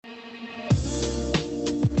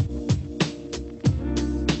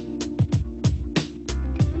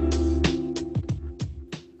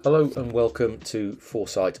Hello and welcome to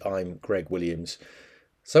Foresight. I'm Greg Williams.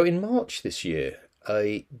 So, in March this year,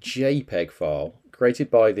 a JPEG file created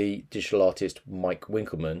by the digital artist Mike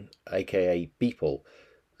Winkelmann, aka Beeple,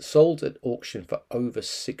 sold at auction for over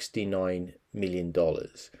 $69 million.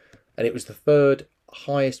 And it was the third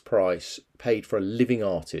highest price paid for a living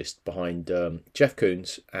artist behind Jeff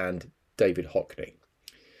Koons and David Hockney.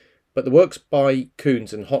 But the works by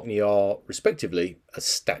Koons and Hockney are, respectively, a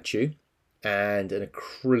statue and an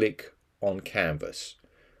acrylic on canvas.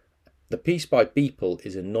 The piece by Beeple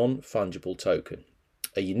is a non-fungible token,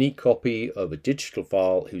 a unique copy of a digital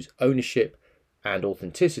file whose ownership and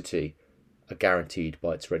authenticity are guaranteed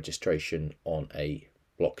by its registration on a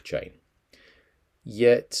blockchain.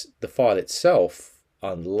 Yet the file itself,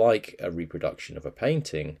 unlike a reproduction of a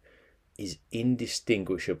painting, is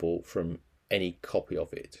indistinguishable from any copy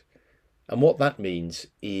of it. And what that means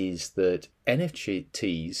is that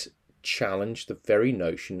NFTs challenge the very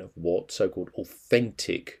notion of what so-called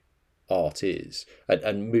authentic art is.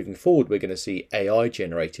 And moving forward, we're going to see AI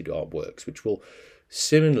generated artworks, which will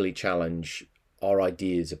similarly challenge our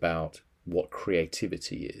ideas about what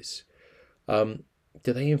creativity is. Do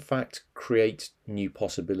they in fact create new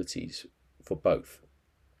possibilities for both?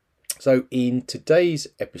 So in today's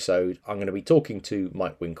episode, I'm going to be talking to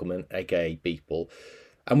Mike Winkelmann, aka Beeple,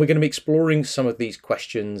 and we're going to be exploring some of these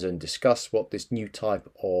questions and discuss what this new type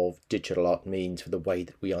of digital art means for the way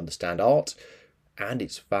that we understand art and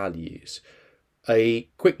its values. A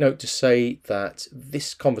quick note to say that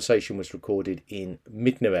this conversation was recorded in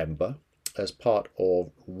mid-November as part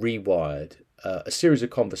of Rewired, a series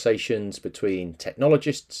of conversations between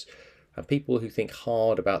technologists and people who think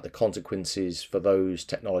hard about the consequences for those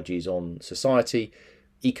technologies on society,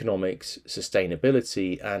 economics,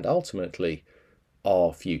 sustainability, and ultimately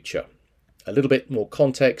our future. A little bit more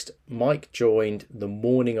context. Mike joined the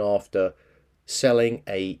morning after selling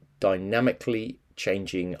a dynamically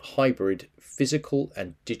changing hybrid physical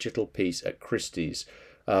and digital piece at Christie's,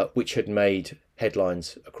 which had made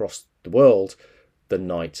headlines across the world the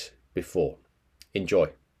night before. Enjoy.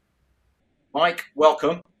 Mike,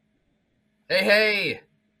 welcome. Hey, hey!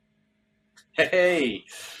 Hey.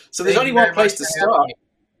 So there's Thank only you one very much place to for having start. me.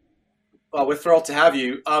 Well, we're thrilled to have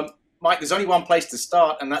you. Mike, there's only one place to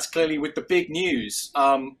start, and that's clearly with the big news.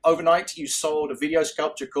 Overnight, you sold a video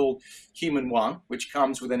sculpture called Human One, which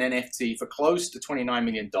comes with an NFT for close to $29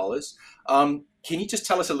 million. Can you just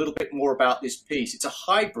tell us a little bit more about this piece? It's a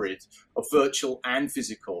hybrid of virtual and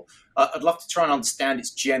physical. I'd love to try and understand its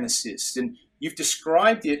genesis. And you've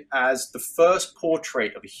described it as the first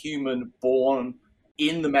portrait of a human born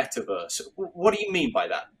in the metaverse. What do you mean by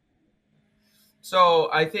that? So,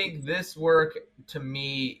 I think this work to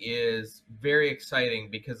me is very exciting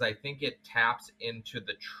because I think it taps into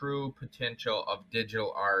the true potential of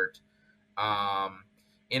digital art um,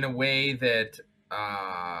 in a way that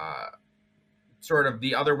uh, sort of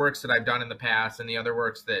the other works that I've done in the past and the other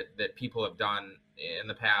works that people have done in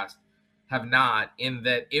the past have not, in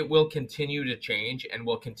that it will continue to change and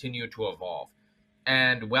will continue to evolve.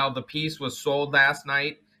 And while the piece was sold last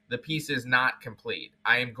night, the piece is not complete.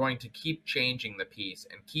 I am going to keep changing the piece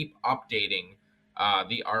and keep updating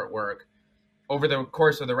the artwork over the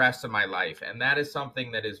course of the rest of my life. And that is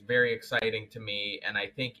something that is very exciting to me. And I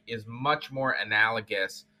think is much more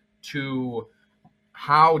analogous to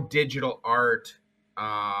how digital art,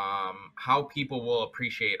 how people will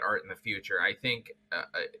appreciate art in the future. I think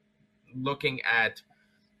looking at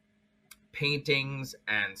paintings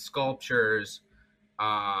and sculptures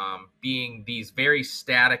being these very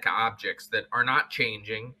static objects that are not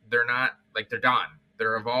changing. They're not like they're done.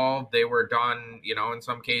 They're evolved. They were done, in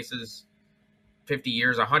some cases, 50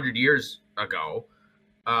 years, 100 years ago.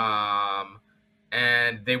 Um,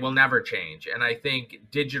 and they will never change. And I think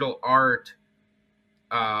digital art,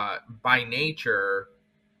 by nature,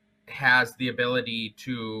 has the ability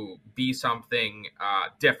to be something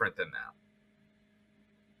different than that.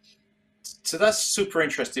 So that's super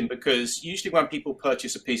interesting because usually when people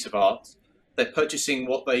purchase a piece of art, they're purchasing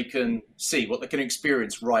what they can see, what they can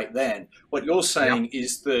experience right then. What you're Yep. saying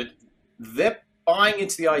is that they're buying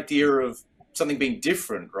into the idea of something being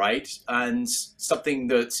different, right? And something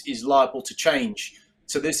that is liable to change.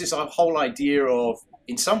 So there's this whole idea of,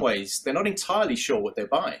 in some ways, they're not entirely sure what they're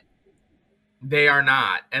buying. They are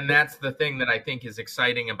not, and that's the thing that I think is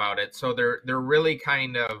exciting about it. So they're really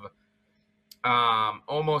kind of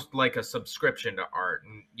almost like a subscription to art.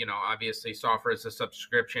 And, obviously software as a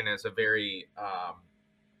subscription is a very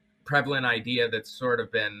prevalent idea that's sort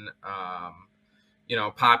of been,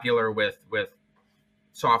 popular with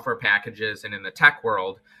software packages and in the tech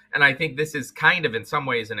world. And I think this is kind of in some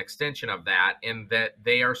ways an extension of that, in that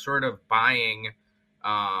they are sort of buying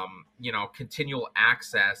continual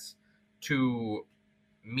access to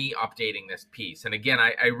me updating this piece. And again,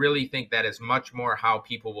 I really think that is much more how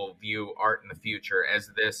people will view art in the future, as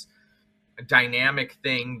this dynamic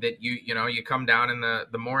thing that you come down in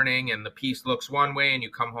the morning and the piece looks one way, and you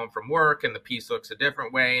come home from work and the piece looks a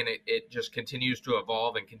different way, and it just continues to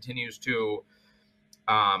evolve and continues to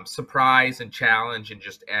surprise and challenge and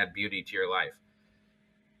just add beauty to your life.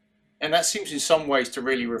 And that seems in some ways to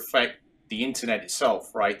really reflect the internet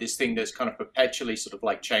itself, right? This thing that's kind of perpetually sort of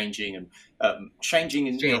like changing and changing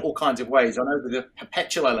in all kinds of ways. I know that the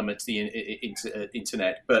perpetual element to the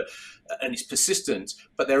internet, and it's persistent,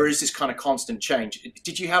 but there is this kind of constant change.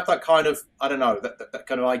 Did you have that kind of, I don't know, that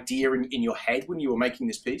kind of idea in your head when you were making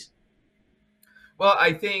this piece? Well,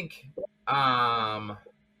 I think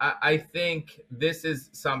this is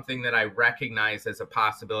something that I recognize as a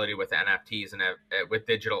possibility with NFTs and with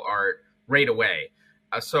digital art right away.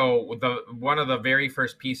 So one of the very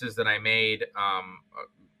first pieces that I made,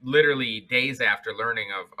 literally days after learning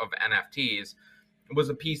of NFTs, was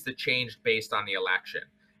a piece that changed based on the election.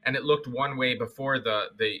 And it looked one way before the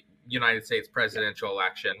United States presidential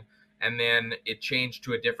election, and then it changed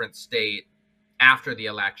to a different state after the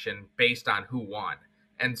election based on who won.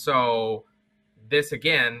 And so this,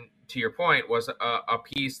 again, to your point, was a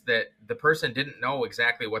piece that the person didn't know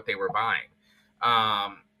exactly what they were buying.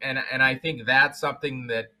 And I think that's something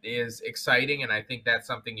that is exciting, and I think that's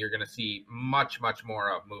something you're going to see much, much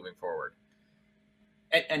more of moving forward.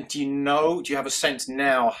 And do you have a sense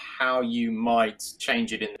now how you might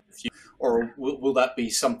change it in the future, or will that be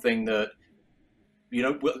something that,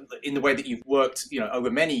 in the way that you've worked, over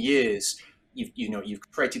many years, you've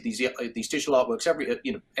created these digital artworks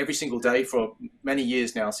every single day for many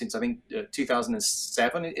years now, since I think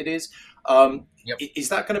 2007 it is. Yep. Is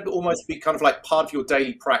that going to almost be kind of like part of your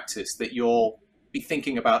daily practice, that you'll be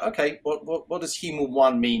thinking about, okay, what does Human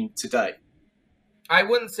One mean today? I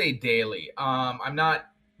wouldn't say daily. I'm not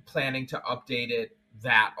planning to update it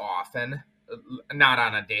that often, not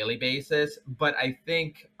on a daily basis, but I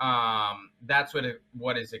think that's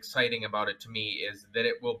what is exciting about it to me, is that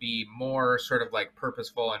it will be more sort of like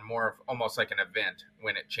purposeful and more of almost like an event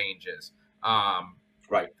when it changes.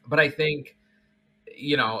 Right. But I think,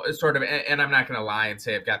 sort of, and I'm not going to lie and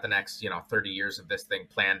say I've got the next, 30 years of this thing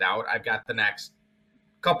planned out. I've got the next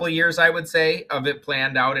couple of years, I would say, of it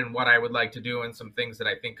planned out, and what I would like to do, and some things that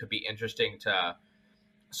I think could be interesting to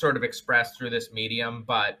sort of express through this medium.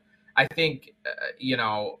 But I think,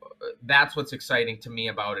 that's what's exciting to me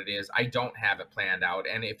about it, is I don't have it planned out.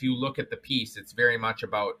 And if you look at the piece, it's very much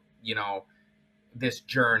about, this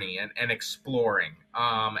journey and exploring.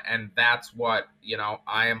 And that's what,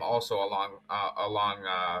 I am also along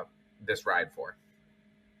this ride for.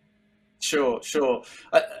 Sure.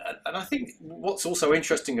 And I think what's also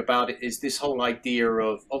interesting about it is this whole idea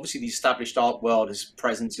of, obviously, the established art world is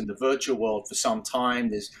present in the virtual world for some time.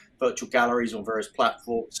 There's virtual galleries on various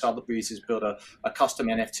platforms. Sotheby's has built a custom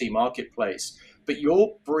NFT marketplace. But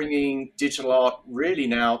you're bringing digital art really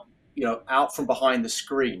now, out from behind the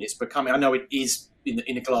screen. It's becoming, I know it is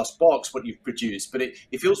in a glass box what you've produced, but it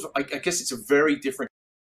feels, I guess it's a very different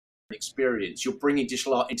experience. You're bringing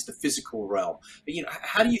digital art into the physical realm. But,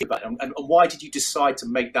 how do you think about it, and why did you decide to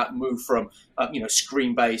make that move from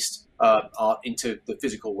screen-based art into the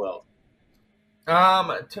physical world?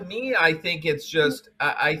 To me, I think it's just,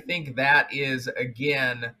 I think that is,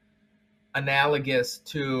 again, analogous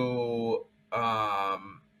to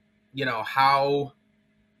how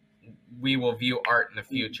we will view art in the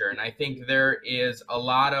future. And I think there is a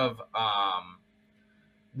lot of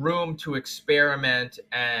room to experiment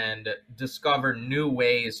and discover new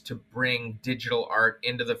ways to bring digital art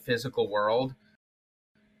into the physical world,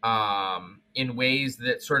 in ways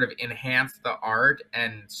that sort of enhance the art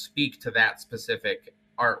and speak to that specific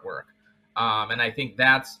artwork. And I think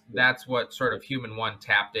that's what sort of Human One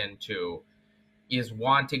tapped into, is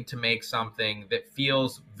wanting to make something that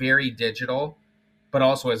feels very digital, but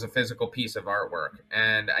also as a physical piece of artwork.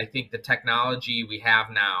 And I think the technology we have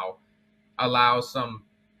now allows some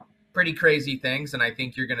pretty crazy things, and I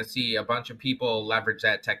think you're going to see a bunch of people leverage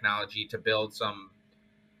that technology to build some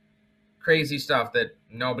crazy stuff that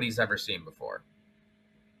nobody's ever seen before.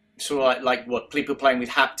 So like what, people playing with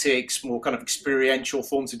haptics, more kind of experiential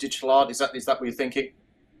forms of digital art? Is that what you're thinking?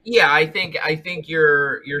 Yeah, I think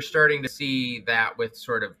you're starting to see that with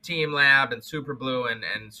sort of Team Lab and Superblue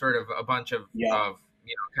and sort of a bunch of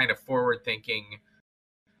kind of forward thinking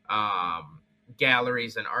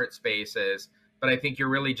galleries and art spaces. But I think you're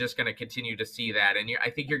really just going to continue to see that, and I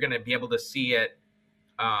think you're going to be able to see it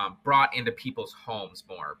brought into people's homes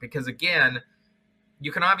more, because again,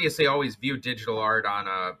 you can obviously always view digital art on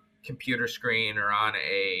a computer screen or on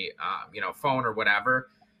a phone or whatever.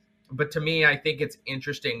 But to me, I think it's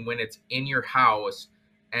interesting when it's in your house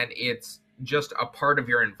and it's just a part of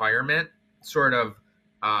your environment, sort of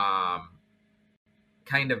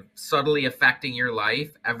kind of subtly affecting your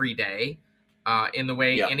life every day in the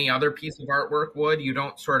way any other piece of artwork would. You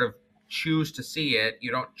don't sort of choose to see it.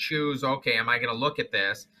 You don't choose, okay, am I going to look at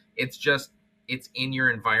this? It's just, it's in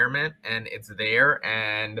your environment and it's there,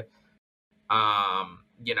 and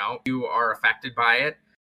you are affected by it.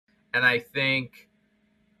 And I think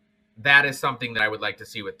that is something that I would like to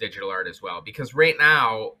see with digital art as well, because right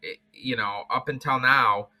now, up until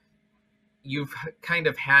now, you've kind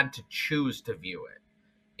of had to choose to view it.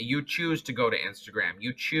 You choose to go to Instagram.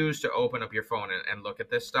 You choose to open up your phone and look at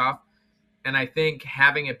this stuff. And I think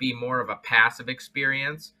having it be more of a passive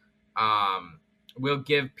experience will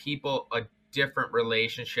give people a different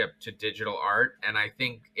relationship to digital art. And I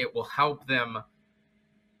think it will help them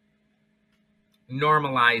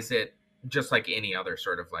normalize it just like any other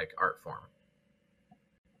sort of like art form.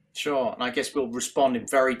 Sure, and I guess we'll respond in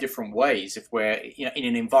very different ways if we're in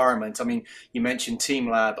an environment. I mean, you mentioned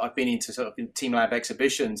TeamLab. I've been into sort of TeamLab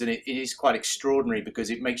exhibitions, and it is quite extraordinary because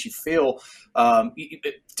it makes you feel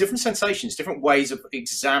different sensations, different ways of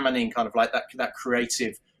examining kind of like that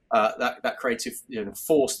creative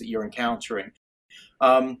force that you're encountering.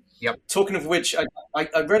 Talking of which, I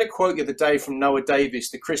read a quote the other day from Noah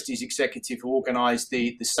Davis, the Christie's executive who organised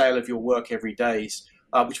the sale of your work every days.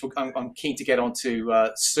 Which I'm keen to get onto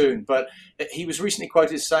soon. But he was recently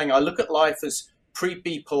quoted as saying, I look at life as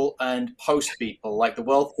pre-Beeple and post-Beeple, like the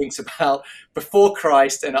world thinks about before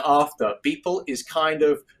Christ and after. Beeple is kind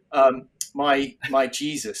of my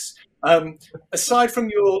Jesus. Aside from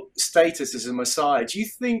your status as a messiah, do you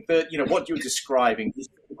think that, what you're describing, these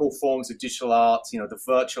typical forms of digital art, the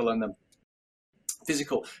virtual and the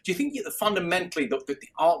physical, do you think that fundamentally the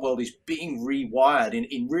art world is being rewired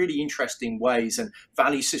in really interesting ways, and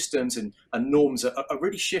value systems and norms are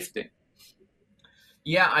really shifting?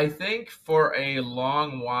 Yeah, I think for a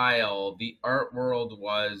long while, the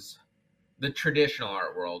traditional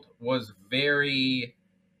art world was very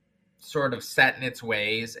sort of set in its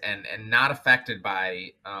ways and not affected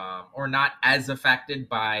by, or not as affected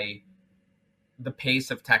by the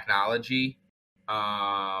pace of technology.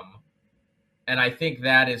 And I think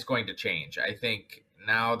that is going to change. I think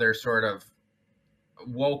now they're sort of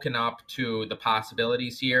woken up to the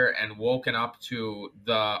possibilities here and woken up to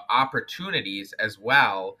the opportunities as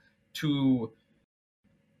well to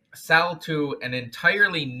sell to an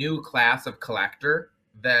entirely new class of collector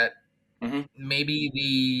that maybe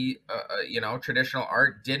the traditional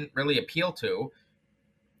art didn't really appeal to.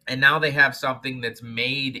 And now they have something that's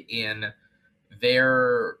made in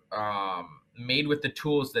their made with the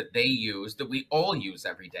tools that they use, that we all use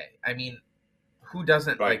every day. I mean, who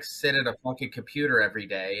doesn't like sit at a fucking computer every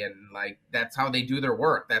day and like that's how they do their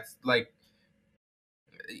work? That's like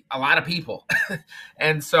a lot of people.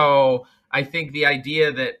 And so I think the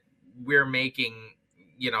idea that we're making,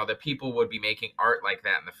 that people would be making art like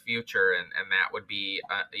that in the future, and that would be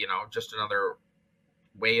just another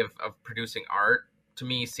way of producing art, to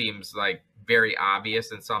me seems like very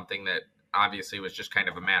obvious, and something that obviously was just kind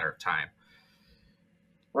of a matter of time.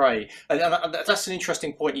 Right, and that's an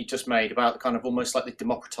interesting point you just made about kind of almost like the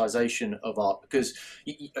democratization of art, because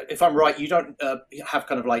if I'm right, you don't have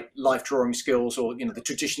kind of like life drawing skills or the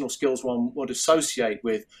traditional skills one would associate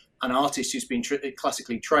with an artist who's been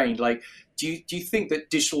classically trained. Like, do you think that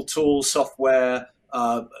digital tools, software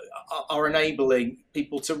are enabling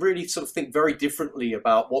people to really sort of think very differently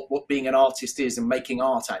about what being an artist is and making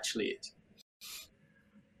art actually is?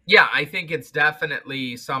 Yeah, I think it's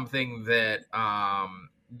definitely something that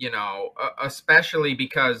especially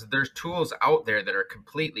because there's tools out there that are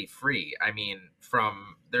completely free. I mean,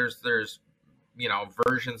 there's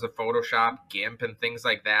versions of Photoshop, GIMP, and things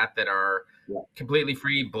like that are completely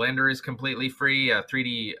free. Blender is completely free, a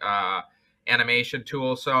 3D animation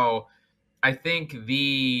tool. So I think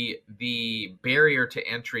the barrier to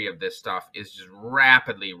entry of this stuff is just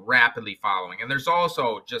rapidly following. And there's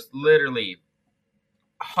also just literally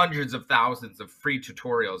hundreds of thousands of free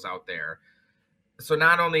tutorials out there. So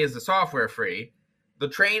not only is the software free, the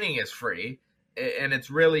training is free, and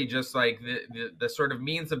it's really just like the sort of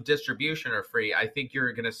means of distribution are free. I think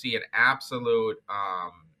you're going to see an absolute,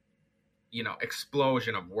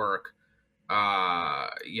 explosion of work,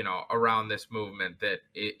 around this movement that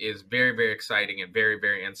is very, very exciting and very,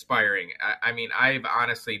 very inspiring. I mean, I've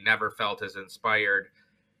honestly never felt as inspired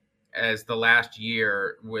as the last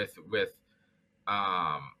year with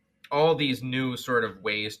all these new sort of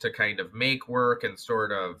ways to kind of make work and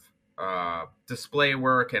sort of display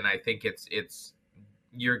work. And I think it's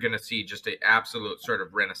you're going to see just an absolute sort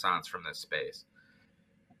of renaissance from this space.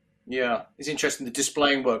 Yeah, it's interesting. The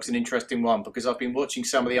displaying work's an interesting one because I've been watching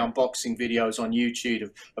some of the unboxing videos on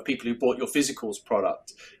YouTube of people who bought your physicals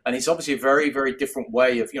product, and it's obviously a very, very different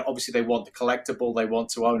way of, obviously they want the collectible, they want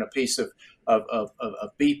to own a piece of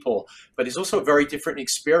Beeple, but it's also a very different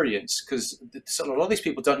experience because a lot of these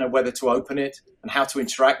people don't know whether to open it and how to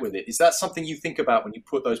interact with it. Is that something you think about when you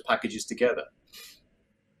put those packages together?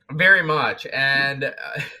 Very much, and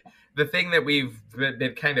the thing that we've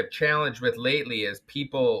been kind of challenged with lately is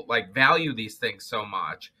people like value these things so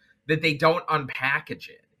much that they don't unpackage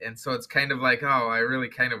it. And so it's kind of like, oh, I really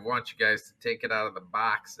kind of want you guys to take it out of the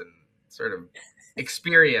box and sort of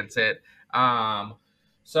experience it.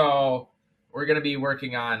 So we're going to be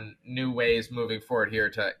working on new ways moving forward here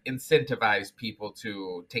to incentivize people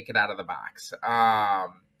to take it out of the box.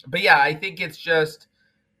 But yeah, I think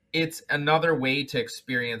it's another way to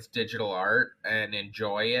experience digital art and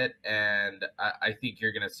enjoy it. And I think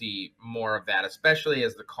you're going to see more of that, especially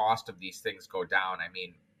as the cost of these things go down. I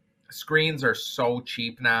mean, screens are so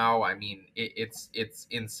cheap now. I mean, it's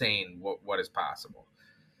insane what is possible.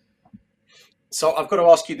 So I've got to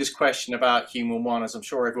ask you this question about Human One, as I'm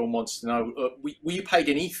sure everyone wants to know. Were you paid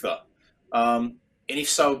in Ether? And if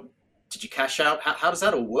so, did you cash out? How does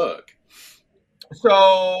that all work?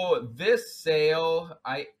 So this sale,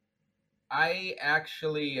 I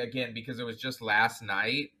actually, again, because it was just last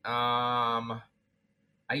night, I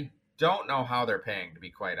don't know how they're paying, to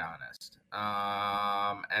be quite honest. And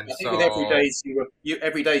I think so with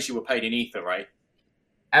every day you were paid in Ether, right?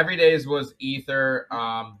 Every days was Ether.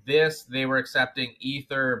 They were accepting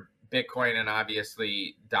Ether, Bitcoin, and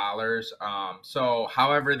obviously dollars. So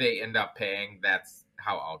however they end up paying, that's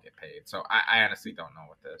how I'll get paid. So I honestly don't know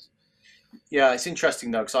with this. Yeah, it's interesting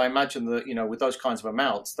though, because I imagine that with those kinds of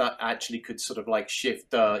amounts, that actually could sort of like shift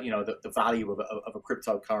the value of a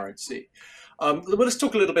cryptocurrency. Well, let's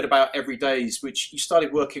talk a little bit about Everydays, which you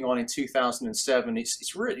started working on in 2007.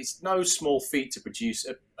 It's no small feat to produce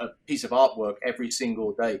a piece of artwork every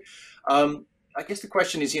single day. I guess the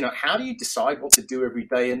question is, how do you decide what to do every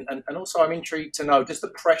day? And also I'm intrigued to know, does the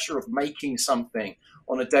pressure of making something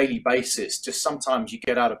on a daily basis, just sometimes you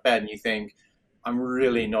get out of bed and you think, I'm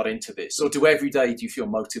really not into this? Or every day do you feel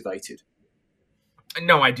motivated?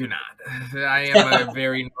 No, I do not. I am a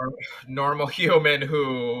very normal human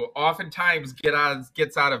who oftentimes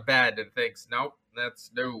gets out of bed and thinks, nope, that's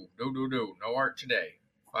no art today.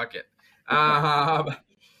 Fuck it.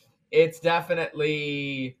 It's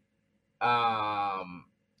definitely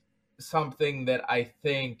something that I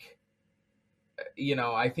think,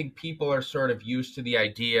 I think people are sort of used to the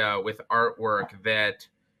idea with artwork that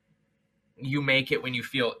you make it when you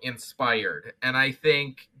feel inspired. And I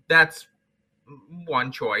think that's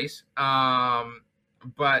one choice.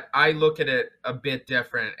 But I look at it a bit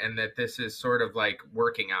different, and that this is sort of like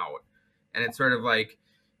working out. And it's sort of like,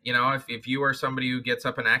 if you are somebody who gets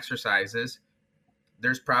up and exercises,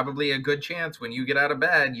 there's probably a good chance when you get out of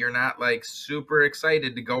bed, you're not like super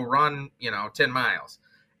excited to go run, 10 miles.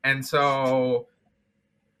 And so,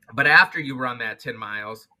 but after you run that 10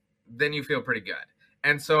 miles, then you feel pretty good.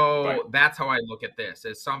 And so Right. That's how I look at this,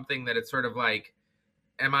 as something that it's sort of like,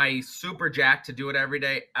 am I super jacked to do it every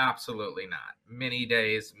day? Absolutely not. Many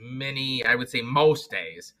days, I would say most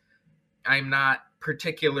days, I'm not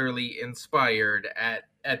particularly inspired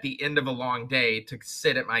at the end of a long day to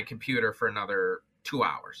sit at my computer for another 2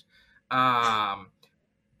 hours.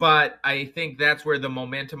 But I think that's where the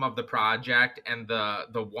momentum of the project and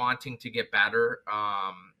the wanting to get better,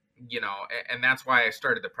 and that's why I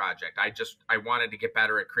started the project. I wanted to get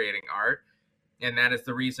better at creating art. And that is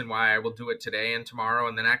the reason why I will do it today and tomorrow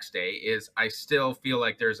and the next day. Is I still feel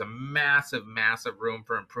like there's a massive, massive room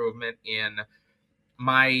for improvement in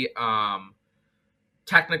my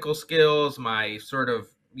technical skills, my sort of,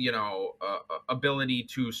 ability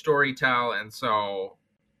to storytell. And so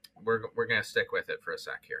we're going to stick with it for a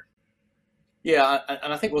sec here. Yeah,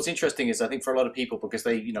 and I think what's interesting is, I think for a lot of people, because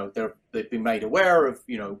they've been made aware of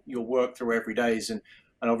your work through Everydays and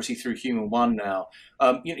obviously through Human One now.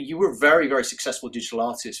 You were a very, very successful digital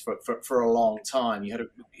artist for a long time. You had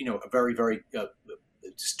a very, very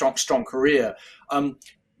strong career.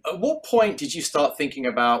 At what point did you start thinking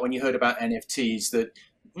about, when you heard about NFTs, that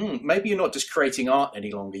maybe you're not just creating art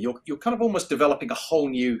any longer? You're kind of almost developing a whole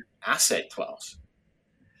new asset class.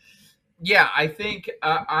 Yeah, I think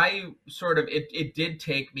I sort of it did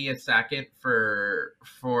take me a second for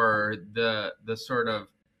the sort of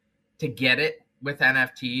to get it with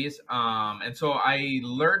NFTs. And so I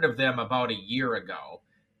learned of them about a year ago.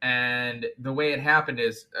 And the way it happened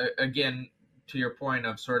is, again, to your point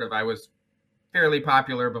of sort of, I was fairly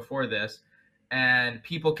popular before this. and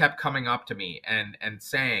people kept coming up to me and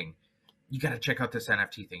saying, you got to check out this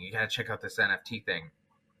NFT thing. You got to check out this NFT thing.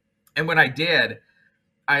 And when I did,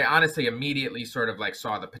 I honestly immediately sort of like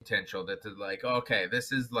saw the potential that like, okay,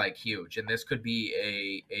 this is like huge, and this could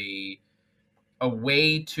be a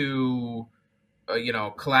way to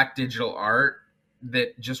collect digital art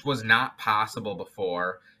that just was not possible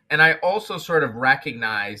before. And I also sort of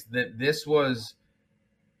recognized that this was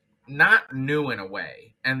not new in a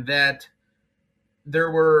way, and that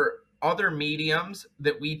there were other mediums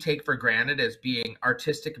that we take for granted as being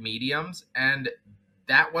artistic mediums, and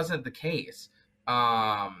that wasn't the case.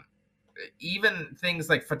 Even things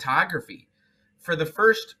like photography, for the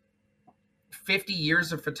first 50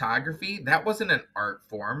 years of photography, that wasn't an art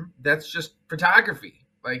form. That's just photography.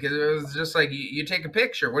 Like, it was just like, you take a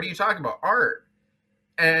picture. What are you talking about? Art.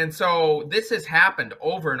 And so this has happened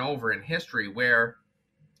over and over in history, where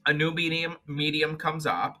a new medium comes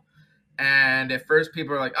up, and at first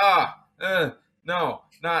people are like, no,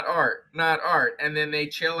 not art, not art. And then they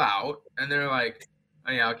chill out and they're like,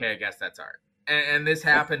 oh yeah, okay, I guess that's art. And this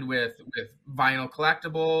happened with vinyl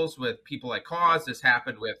collectibles, with people like KAWS. This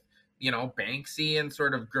happened with, Banksy and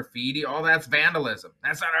sort of graffiti. All that's vandalism.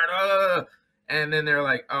 That's not art. And then they're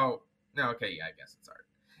like, oh, no, okay, yeah, I guess it's art.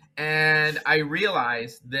 And I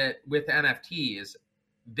realized that with NFTs,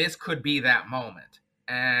 this could be that moment.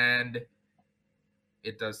 And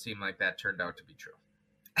it does seem like that turned out to be true.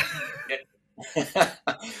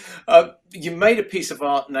 You made a piece of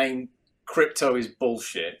art named Crypto is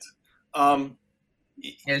Bullshit.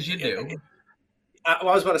 As you do. I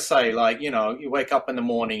was about to say, like, you wake up in the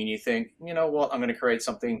morning and you think, you know what, I'm going to create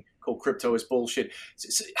something called Crypto is Bullshit.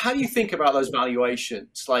 So how do you think about those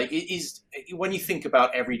valuations? Like, when you think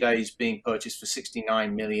about every day is being purchased for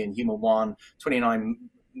 69 million, Human One, 29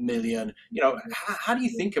 million, how do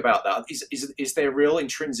you think about that? Is there real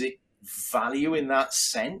intrinsic value in that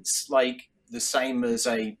sense? Like, the same as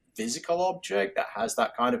a physical object that has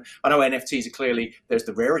that kind of, I know NFTs are clearly, there's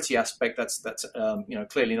the rarity aspect that's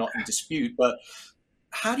clearly not in dispute, but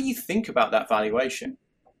how do you think about that valuation?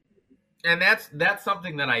 And that's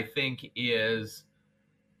something that I think is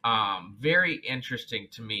very interesting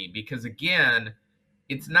to me, because again,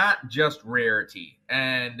 it's not just rarity.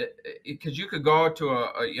 And because you could go to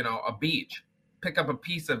a beach, pick up a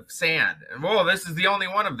piece of sand, and whoa, this is the only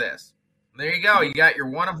one of this. There you go. You got your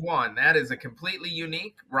one of one. That is a completely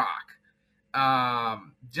unique rock.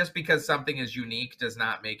 Just because something is unique does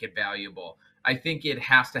not make it valuable. I think it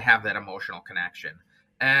has to have that emotional connection.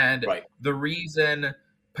 And right. The reason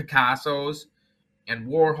Picasso's and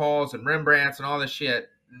Warhol's and Rembrandt's and all this shit,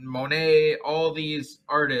 Monet, all these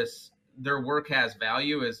artists, their work has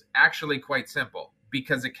value is actually quite simple,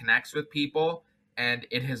 because it connects with people and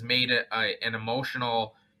it has made an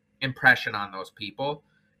emotional impression on those people,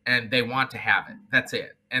 and they want to have it. That's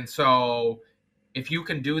it. And so if you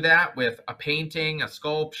can do that with a painting, a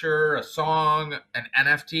sculpture, a song, an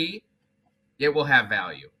NFT, it will have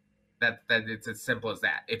value. That it's as simple as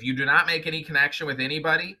that. If you do not make any connection with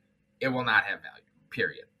anybody, it will not have value,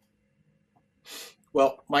 period.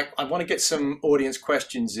 Well, Mike, I want to get some audience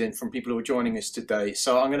questions in from people who are joining us today.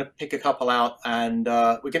 So I'm going to pick a couple out, and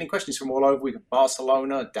we're getting questions from all over. We've got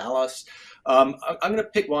Barcelona, Dallas. I'm going to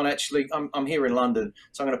pick one, actually. I'm here in London,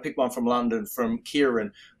 so I'm going to pick one from London, from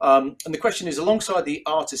Kieran. And the question is, alongside the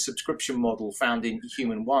artist subscription model found in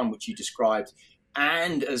Human One, which you described,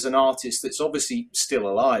 and as an artist that's obviously still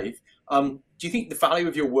alive, do you think the value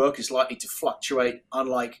of your work is likely to fluctuate,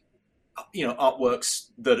 unlike artworks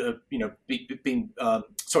that have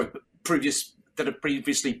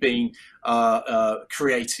previously been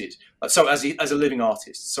created? So as a living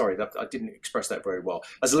artist, sorry, that I didn't express that very well.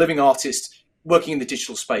 As a living artist working in the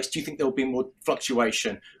digital space, do you think there will be more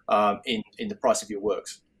fluctuation in the price of your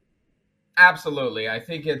works? Absolutely. I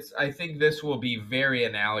think this will be very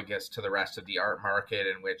analogous to the rest of the art market,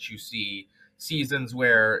 in which you see seasons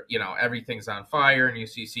where everything's on fire, and you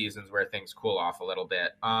see seasons where things cool off a little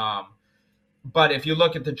bit. But if you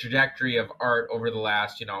look at the trajectory of art over the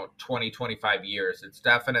last 20, 25 years, it's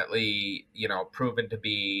definitely proven to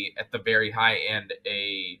be at the very high end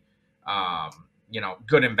a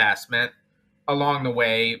good investment. Along the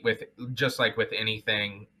way, with just like with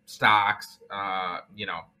anything, stocks,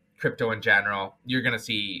 crypto in general, you're going to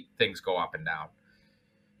see things go up and down.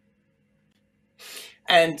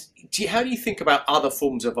 And how do you think about other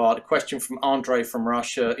forms of art? A question from Andre from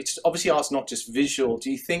Russia. It's obviously art's not just visual.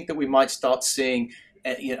 Do you think that we might start seeing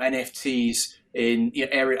NFTs in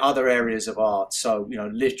other areas of art? So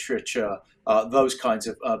literature, those kinds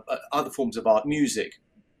of other forms of art, music.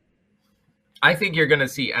 I think you're going to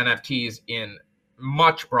see NFTs in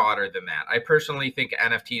much broader than that. I personally think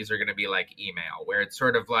NFTs are going to be like email, where it's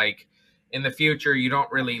sort of like in the future, you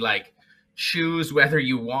don't really like choose whether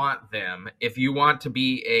you want them. If you want to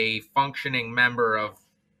be a functioning member of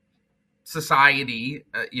society,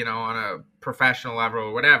 on a professional level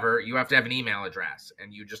or whatever, you have to have an email address,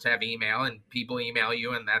 and you just have email, and people email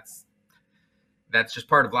you, and that's just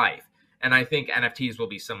part of life. And I think NFTs will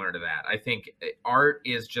be similar to that. I think art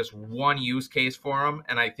is just one use case for them,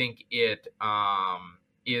 and I think it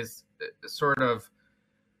is sort of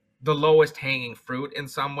the lowest hanging fruit in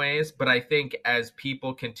some ways. But I think as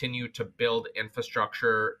people continue to build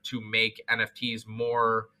infrastructure to make NFTs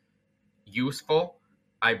more useful,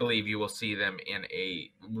 I believe you will see them in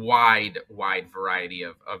a wide variety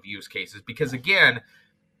of use cases. Because again,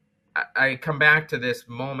 I come back to this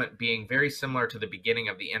moment being very similar to the beginning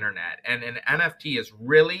of the internet. And an NFT is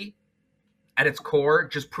really, at its core,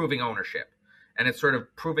 just proving ownership. And it's sort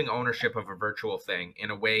of proving ownership of a virtual thing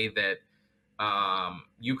in a way that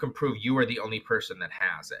you can prove you are the only person that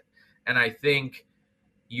has it. And I think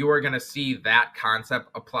you are going to see that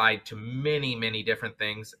concept applied to many different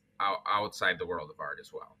things outside the world of art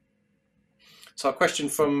as well. So a question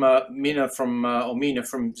from Mina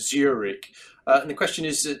from Zurich. And the question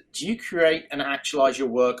is, do you create and actualize your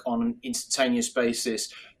work on an instantaneous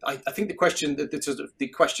basis? I think the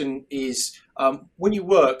question is, when you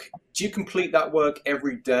work, do you complete that work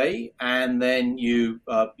every day and then you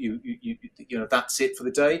that's it for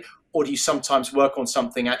the day? Or do you sometimes work on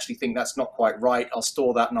something, actually think that's not quite right, I'll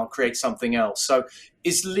store that and I'll create something else? So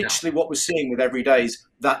is literally what we're seeing with every day's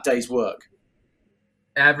that day's work?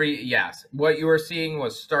 Yes. What you were seeing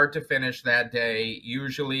was start to finish that day,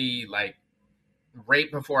 usually like right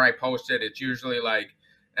before I post it. It's usually like,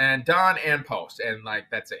 and done and post, and like,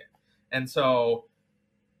 that's it. And so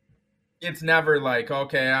it's never like,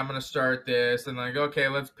 okay, I'm going to start this and like, okay,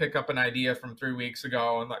 let's pick up an idea from 3 weeks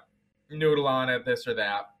ago and like noodle on it, this or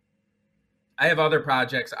that. I have other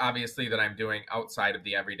projects, obviously, that I'm doing outside of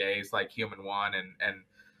the everydays, like Human One and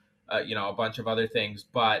a bunch of other things.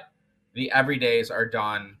 But the everydays are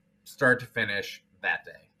done, start to finish, that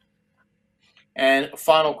day. And a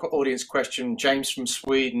final audience question. James from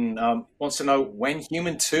Sweden wants to know when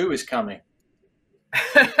Human 2 is coming.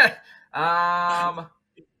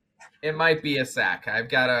 It might be a sec.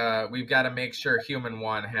 We've got to make sure Human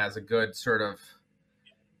One has a good sort of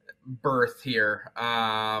birth here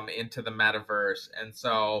into the metaverse, and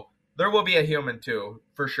so there will be a Human 2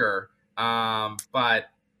 for sure, but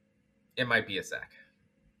it might be a sec.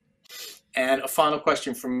 And a final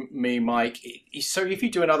question from me, Mike. So if you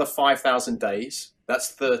do another 5,000 days,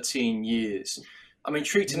 that's 13 years. I'm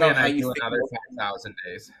intrigued to know how you think another 5,000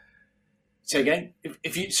 days. Say again.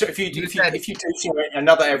 If you do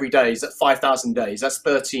another every day, is that 5,000 days? That's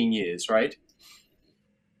 13 years, right?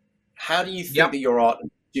 How do you think that your art,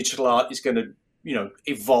 digital art, is going to,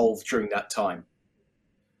 evolve during that time?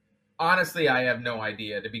 Honestly, I have no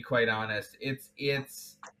idea. To be quite honest,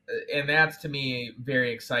 and that's to me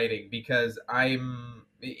very exciting because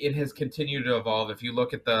it has continued to evolve. If you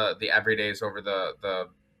look at the everydays over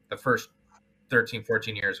the first 13,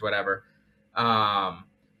 14 years, whatever,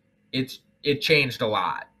 it changed a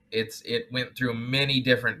lot. It went through many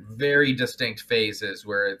different, very distinct phases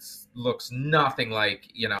where it looks nothing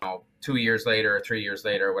like, 2 years later or 3 years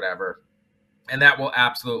later or whatever. And that will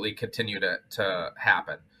absolutely continue to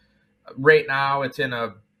happen. Right now, it's in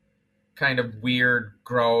a kind of weird,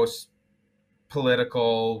 gross,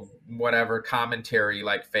 political, whatever commentary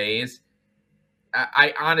like phase.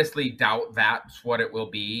 I honestly doubt that's what it will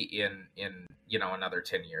be in another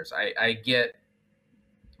 10 years. I get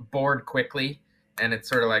bored quickly, and it's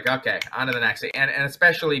sort of like, okay, on to the next day. And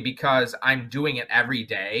especially because I'm doing it every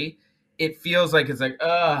day, it feels like it's like,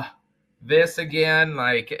 this again,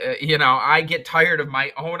 like, I get tired of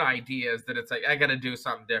my own ideas that it's like, I got to do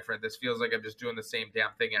something different. This feels like I'm just doing the same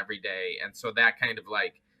damn thing every day. And so that kind of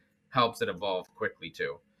like helps it evolve quickly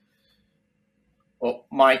too. Well,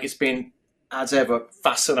 Mike, it's been, as ever,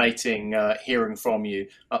 fascinating hearing from you.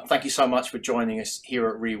 Thank you so much for joining us here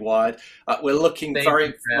at Rewired. We're looking very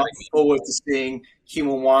much forward to seeing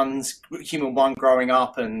Human One growing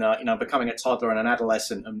up and becoming a toddler and an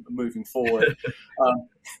adolescent and moving forward.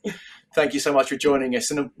 Thank you so much for joining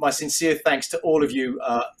us. And my sincere thanks to all of you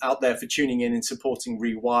out there for tuning in and supporting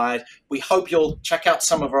Rewired. We hope you'll check out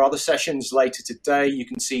some of our other sessions later today. You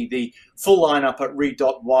can see the full lineup at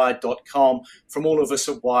read.wired.com. From all of us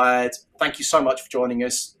at Wired, thank you so much for joining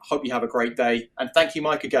us. Hope you have a great day. And thank you,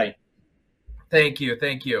 Mike, again. Thank you.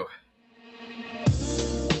 Thank you.